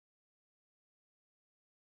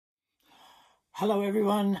Hello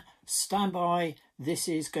everyone, stand by. This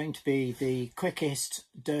is going to be the quickest,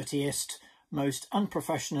 dirtiest, most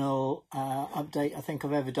unprofessional update I think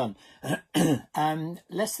I've ever done.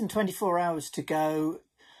 Less than 24 hours to go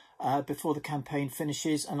before the campaign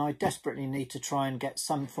finishes, and I desperately need to try and get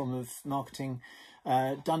some form of marketing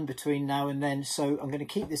done between now and then. So I'm going to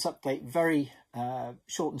keep this update very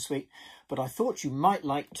short and sweet, but I thought you might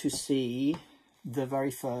like to see the very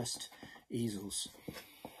first easels.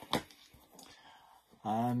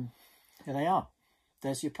 Here they are.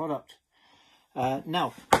 There's your product.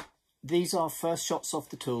 Now, these are first shots off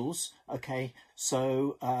the tools. Okay,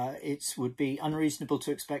 so it would be unreasonable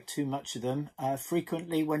to expect too much of them.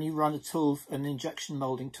 Frequently, when you run a tool, an injection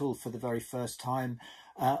moulding tool for the very first time,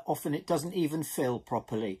 often it doesn't even fill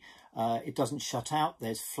properly. It doesn't shut out.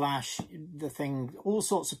 There's flash. The thing, all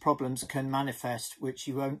sorts of problems can manifest, which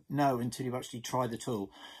you won't know until you actually try the tool.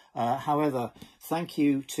 However, thank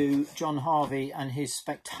you to John Harvey and his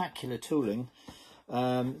spectacular tooling.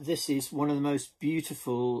 This is one of the most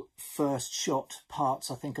beautiful first shot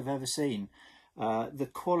parts I think I've ever seen. The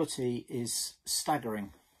quality is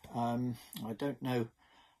staggering. I don't know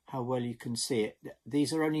how well you can see it.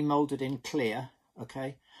 These are only moulded in clear,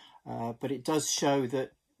 okay? But it does show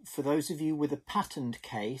that for those of you with a patterned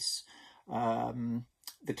case,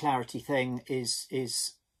 the clarity thing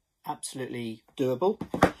is absolutely doable.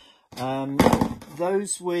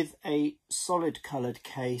 Those with a solid coloured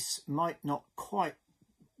case might not quite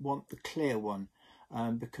want the clear one,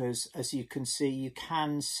 because as you can see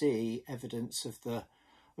evidence of the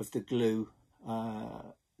glue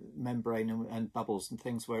membrane and bubbles and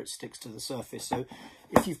things where it sticks to the surface. So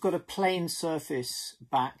if you've got a plain surface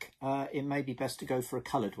back, it may be best to go for a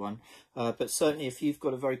coloured one, but certainly if you've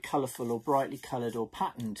got a very colourful or brightly coloured or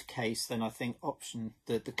patterned case, then I think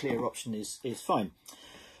the clear option is fine.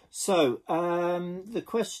 So the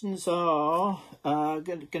questions are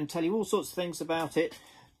going to tell you all sorts of things about it.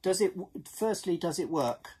 Firstly, does it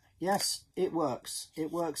work? Yes, it works.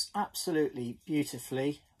 It works absolutely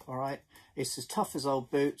beautifully. All right, it's as tough as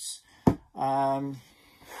old boots. There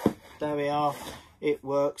we are. It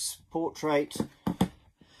works portrait.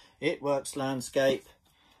 It works landscape.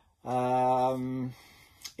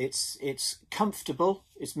 It's comfortable.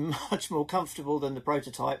 It's much more comfortable than the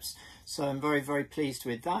prototypes, so I'm very, very pleased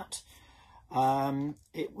with that.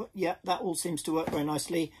 Yeah, that all seems to work very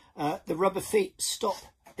nicely. The rubber feet stop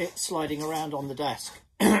it sliding around on the desk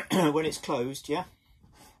when it's closed, yeah,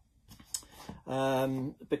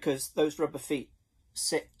 because those rubber feet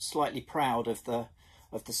sit slightly proud of the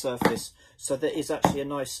surface, so there is actually a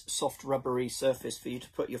nice soft rubbery surface for you to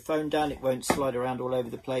put your phone down. It won't slide around all over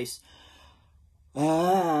the place.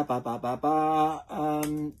 Does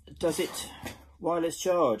it wireless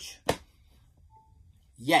charge?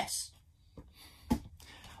 Yes.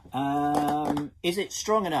 Is it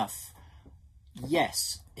strong enough?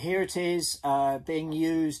 Yes. Here it is being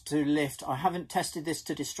used to lift. I haven't tested this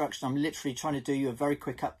to destruction. I'm literally trying to do you a very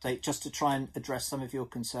quick update just to try and address some of your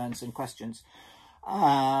concerns and questions.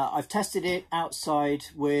 I've tested it outside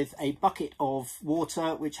with a bucket of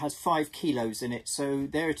water which has 5 kilos in it, so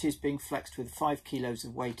there it is being flexed with 5 kilos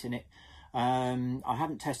of weight in it. I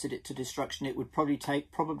haven't tested it to destruction. It would probably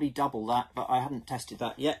take double that, but I haven't tested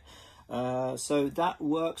that yet. So that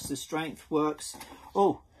works. The strength works.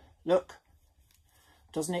 Oh, look,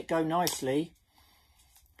 doesn't it go nicely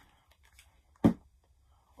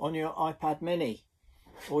on your iPad mini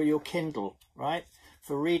or your Kindle, right?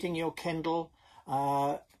 For reading your Kindle,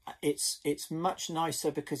 it's much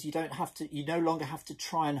nicer because you no longer have to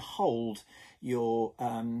try and hold your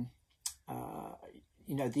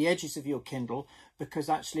you know, the edges of your Kindle, because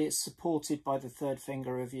actually it's supported by the third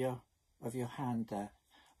finger of your hand there.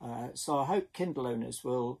 So I hope Kindle owners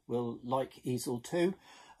will like easel too.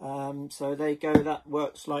 So there you go, that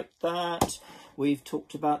works like that. We've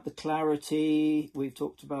talked about the clarity, we've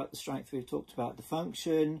talked about the strength, we've talked about the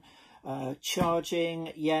function.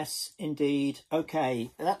 Charging, yes, indeed. Okay,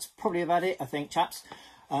 that's probably about it, I think, chaps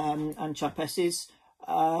and chapesses.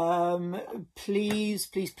 Please,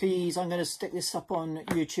 I'm going to stick this up on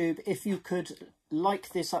YouTube. If you could like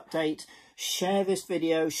this update, share this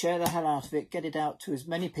video, share the hell out of it, get it out to as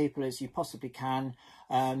many people as you possibly can.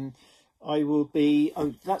 I will be,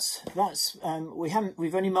 we've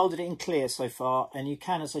only moulded it in clear so far, and you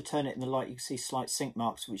can, as I turn it in the light, you can see slight sink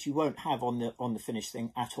marks, which you won't have on the finished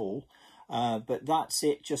thing at all. But that's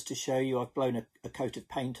it, just to show you. I've blown a coat of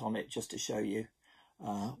paint on it just to show you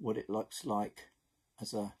what it looks like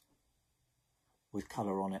with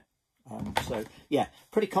colour on it. So yeah,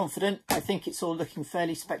 pretty confident. I think it's all looking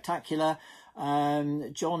fairly spectacular.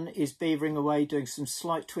 John is beavering away doing some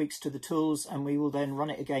slight tweaks to the tools, and we will then run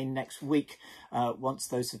it again next week once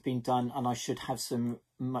those have been done, and I should have some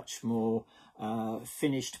much more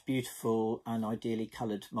finished, beautiful and ideally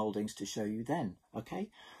coloured mouldings to show you then. Okay,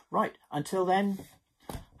 right, until then,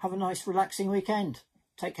 have a nice relaxing weekend.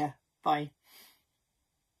 Take care. Bye.